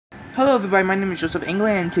Hello everybody, my name is Joseph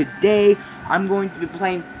England, and today I'm going to be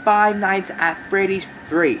playing Five Nights at Freddy's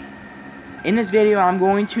 3. In this video, I'm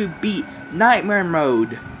going to beat Nightmare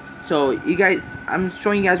Mode. So, you guys, I'm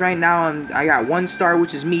showing you guys right now, and I got 1 star,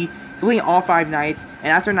 which is me completing all 5 nights. And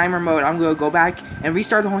after Nightmare Mode, I'm going to go back and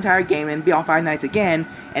restart the whole entire game and beat all 5 nights again,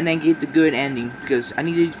 and then get the good ending. Because I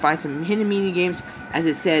need to find some hidden mini games, as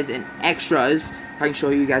it says in extras. I can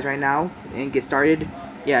show you guys right now and get started.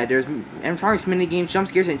 Yeah, there's animatronics, mini games, jump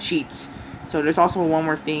scares, and cheats. So there's also one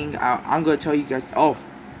more thing I'm going to tell you guys. Oh,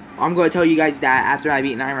 I'm going to tell you guys that after I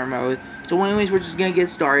beat Nightmare Mode. So anyways, we're just going to get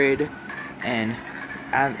started. And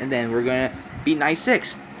then we're going to beat Night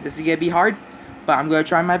 6. This is going to be hard, but I'm going to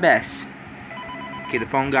try my best. Okay, the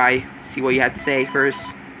phone guy. See what you have to say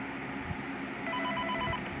first.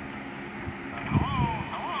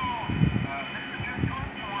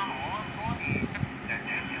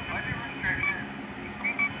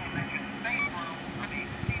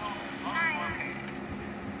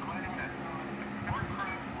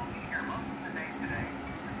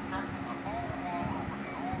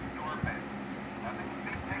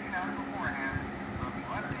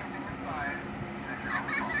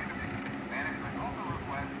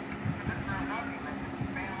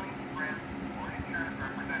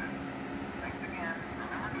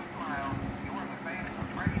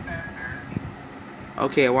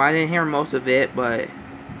 Okay, well I didn't hear most of it, but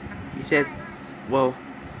he says, well,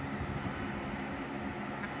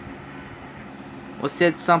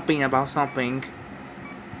 said something about something.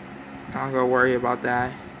 I'm not gonna worry about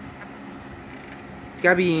that. It's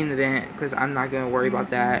gotta be in the vent, because I'm not gonna worry about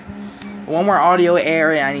that. One more audio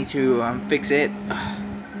error, and I need to fix it.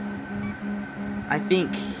 I think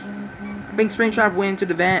Springtrap went into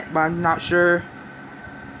the vent, but I'm not sure.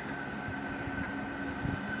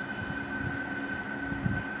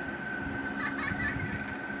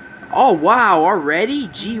 Oh wow, already?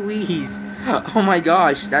 Gee whiz. Oh my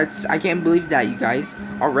gosh, I can't believe that, you guys.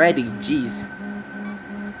 Already, jeez.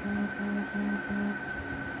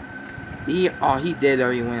 He did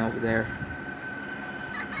already went over there.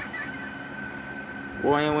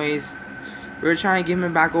 Well, anyways, we're trying to get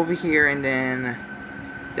him back over here, and then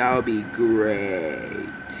that would be great.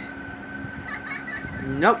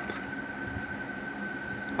 Nope.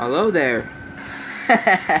 Hello there.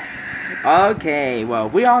 Okay, well,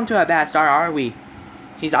 we're on to a bad start, aren't we?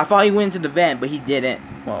 I thought he went to the vent, but he didn't.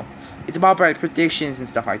 Well, it's about predictions and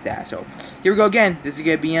stuff like that. So, here we go again. This is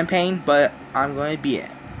going to be in pain, but I'm going to beat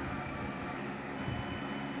it.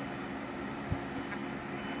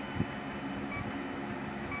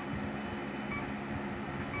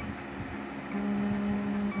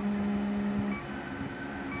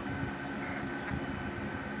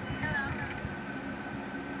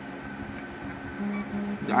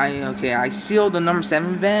 I sealed the number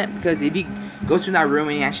 7 vent, because if he goes to that room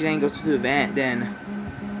and he actually then goes to the vent, then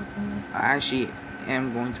I actually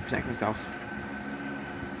am going to protect myself.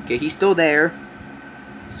 Okay, he's still there.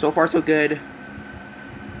 So far, so good.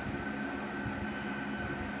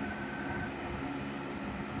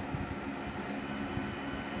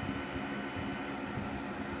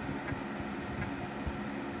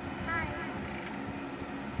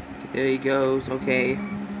 There he goes. Okay.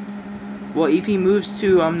 Well, if he moves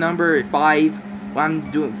to number 5, while I'm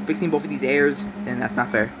fixing both of these errors, then that's not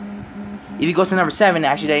fair. If he goes to number 7,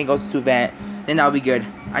 actually then he goes to vent, then that'll be good.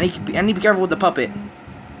 I need to be careful with the puppet.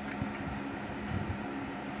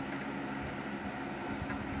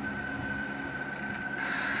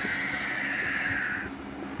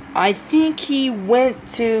 I think he went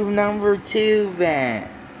to number 2 vent,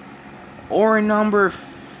 or number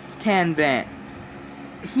 10 vent.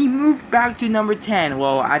 He moved back to number 10.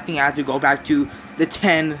 Well, I think I have to go back to the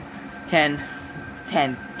 10 vent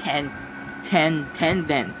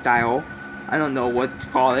style. I don't know what to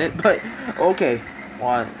call it, but okay.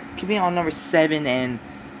 Well, keeping on number 7 and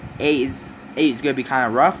 8 is gonna be kind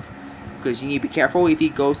of rough, because you need to be careful if he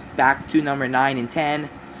goes back to number 9 and 10,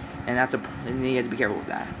 and you have to be careful with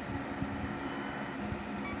that.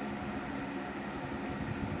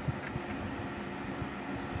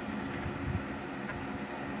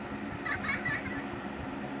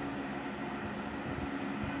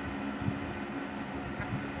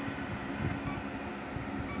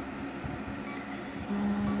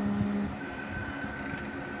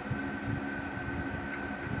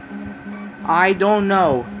 I don't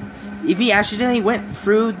know. If he accidentally went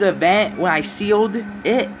through the vent when I sealed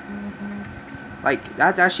it, like,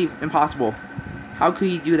 that's actually impossible. How could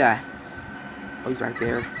he do that? Oh, he's right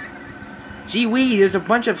there. Gee whiz, there's a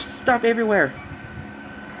bunch of stuff everywhere.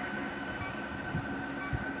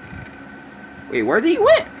 Wait, where did he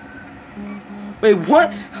went? Wait,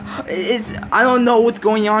 what? I don't know what's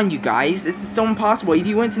going on, you guys. This is so impossible. If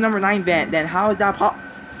you went to number 9 vent, then how is that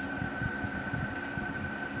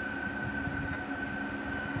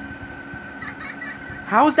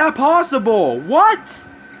How is that possible? What?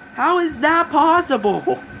 How is that possible?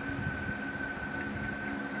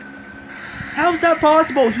 How is that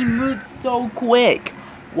possible? He moved so quick.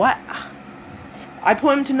 What? I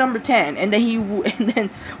put him to number 10, and then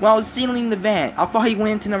when I was sealing the vent, I thought he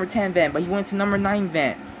went into number 10 vent, but he went to number 9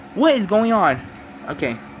 vent. What is going on?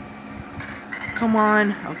 Okay. Come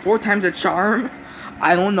on. 4 times a charm?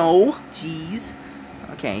 I don't know. Jeez.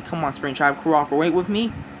 Okay, come on, Springtrap, cooperate with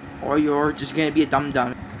me, or you're just gonna be a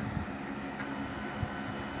dum-dum.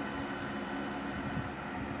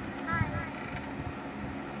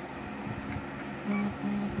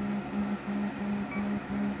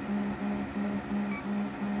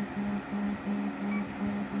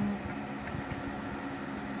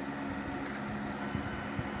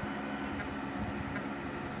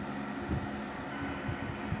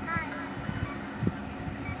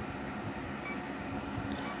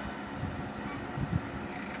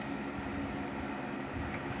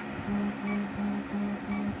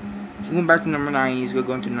 He's going back to number 9. He's going to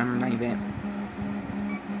go into number 9 vent.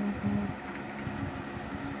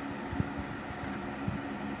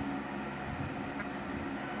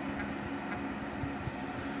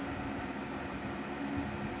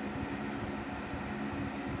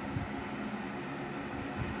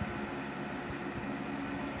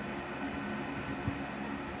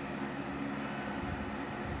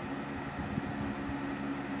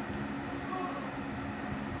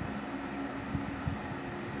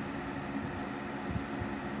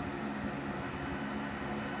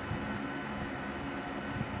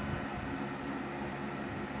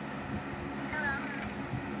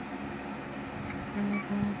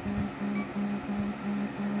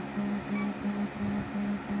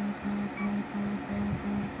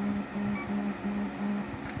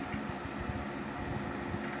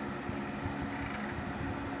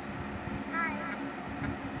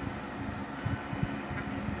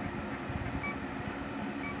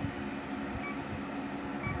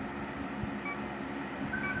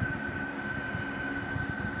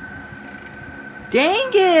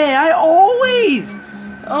 Dang it! I always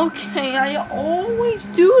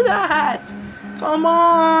do that! Come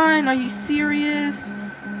on! Are you serious?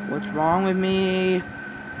 What's wrong with me?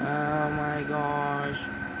 Oh my gosh.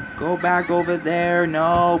 Go back over there.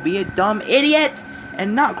 No, be a dumb idiot!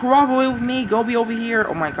 And not cooperate with me. Go be over here.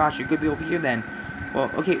 Oh my gosh, you could be over here then.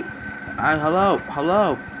 Well, okay. Hello?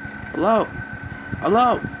 Hello? Hello?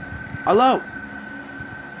 Hello? Hello?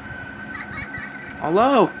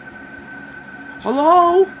 Hello?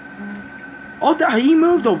 Hello? Oh, he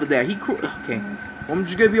moved over there. Okay. Well, I'm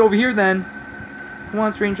just gonna be over here then. Come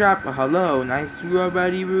on, Springtrap. Hello, nice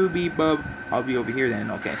buddy Ruby bub. I'll be over here then.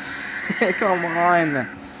 Okay. Come on.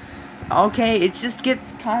 Okay, it just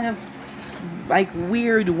gets kind of like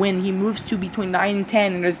weird when he moves to between 9 and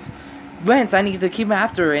 10, and there's vents I need to keep him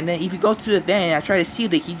after. And then if he goes to the vent and I try to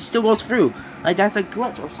seal it, he still goes through. Like that's a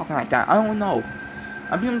glitch or something like that. I don't know.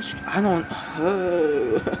 I don't.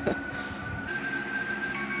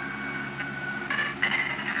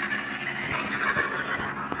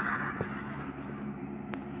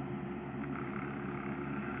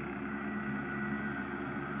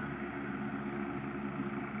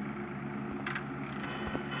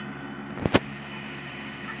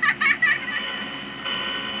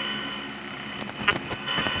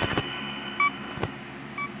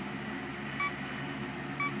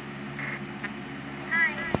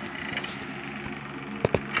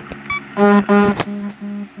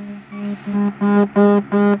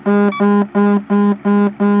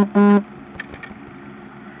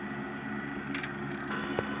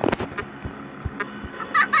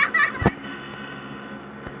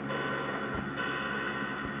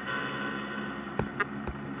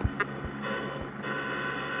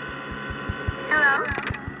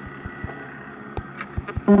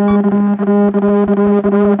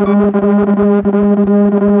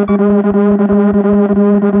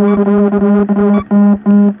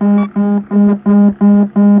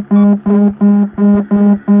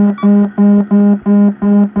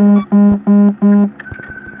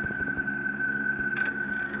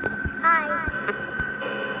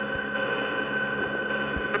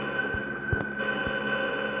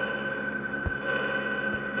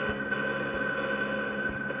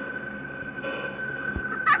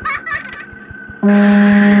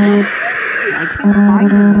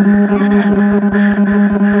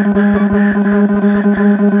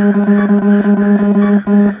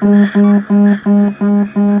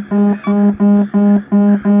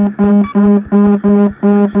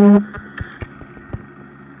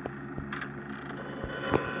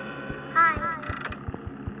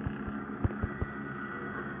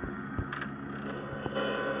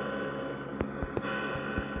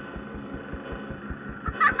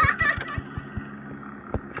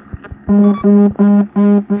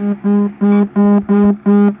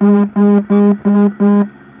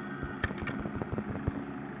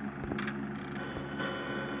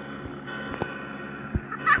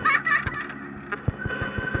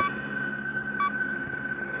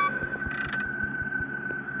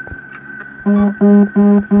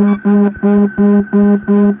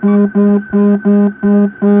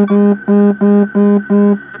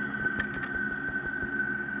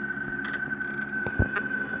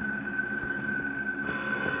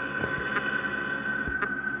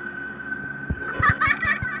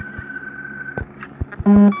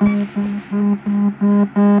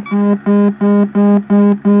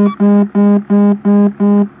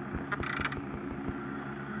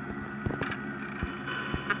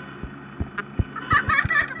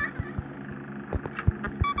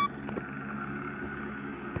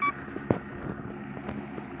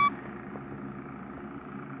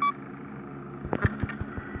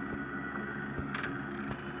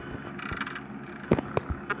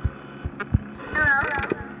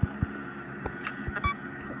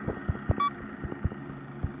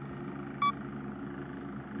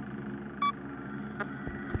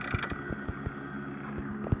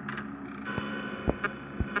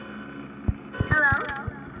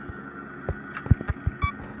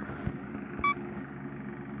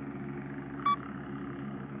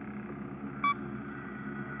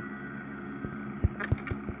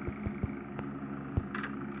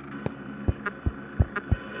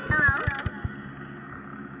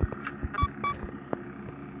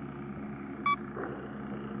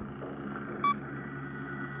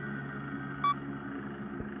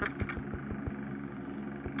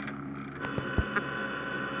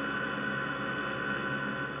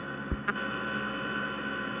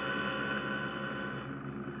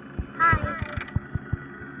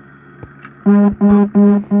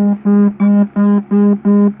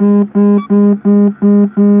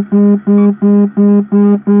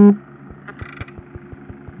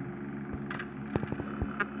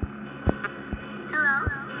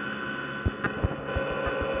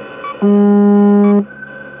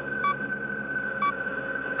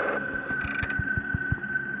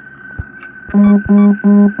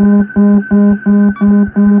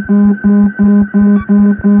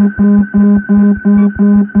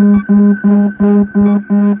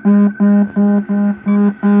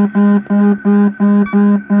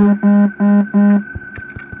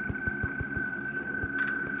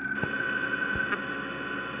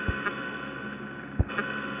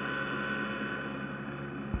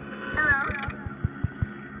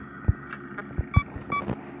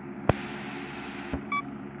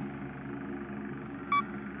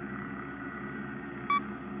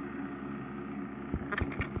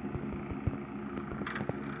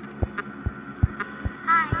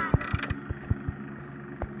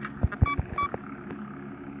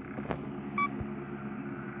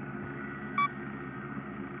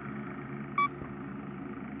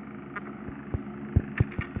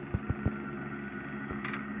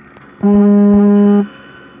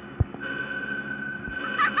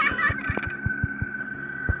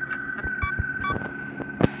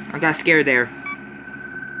 I got scared there.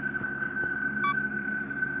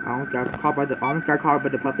 I almost got caught by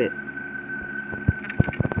the puppet.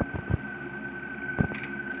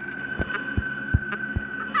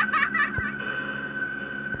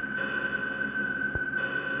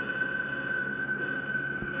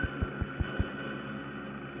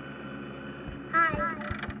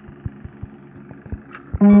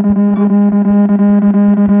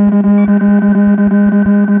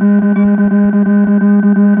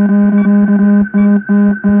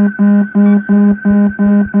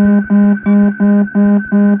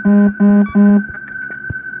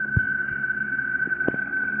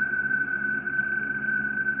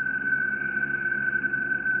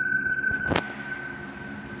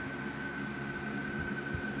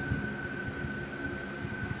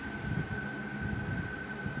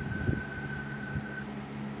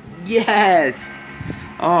 Yes!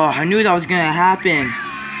 Oh, I knew that was gonna happen.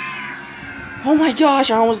 Oh my gosh,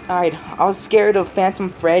 I almost died. I was scared of Phantom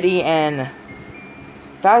Freddy and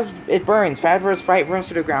it burns. Fazbear's Fright burns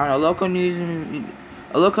to the ground. A local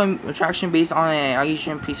attraction based on an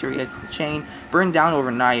Asian pizzeria chain burned down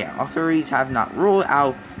overnight. Authorities have not ruled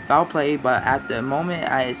out foul play, but at the moment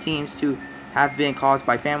it seems to have been caused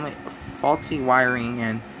by faulty wiring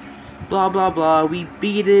and blah blah blah. We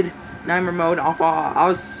beated Nightmare Mode off. I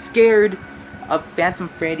was scared of Phantom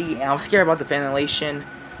Freddy and I was scared about the ventilation.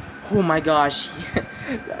 Oh my gosh.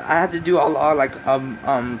 I had to do a lot of like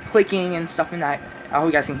clicking and stuff in that. I hope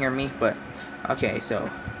you guys can hear me, but okay, so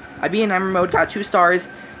I beat Nightmare Mode, got 2 stars.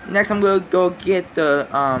 Next, I'm gonna go get the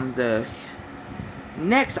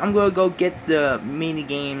mini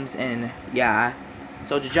games, and yeah.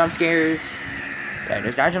 So the jump scares.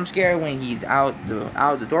 There's that jump scare when he's out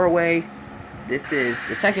the doorway. This is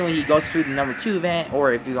the second when he goes through the number 2 vent,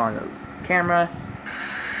 or if you go on the camera.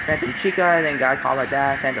 Phantom Chica, then got called like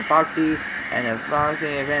that. Phantom Foxy, and then Foxy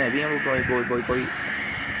event.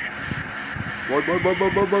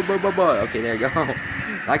 Boy. Okay, there you go.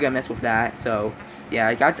 Not gonna mess with that. So yeah,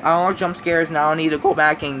 I unlocked jump scares. Now I need to go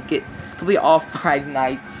back and complete all 5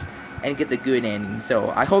 nights and get the good ending.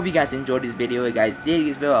 So I hope you guys enjoyed this video. If you guys did, give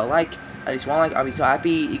this video a like. At least one like. I'll be so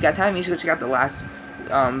happy. You guys haven't, you should go check out the last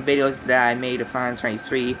videos that I made of Five Nights at Freddy's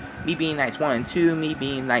 3. Me being nights 1 and 2. Me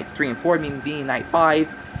being nights 3 and 4. Me being night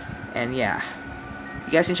 5. And yeah,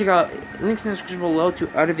 you guys can check out links in the description below to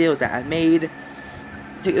other videos that I've made.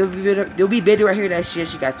 So there'll be a video right here that I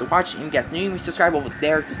suggest you guys to watch. And you guys new, subscribe over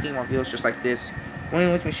there to see more videos just like this.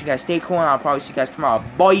 Anyways, make sure you guys stay cool, and I'll probably see you guys tomorrow.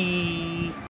 Bye!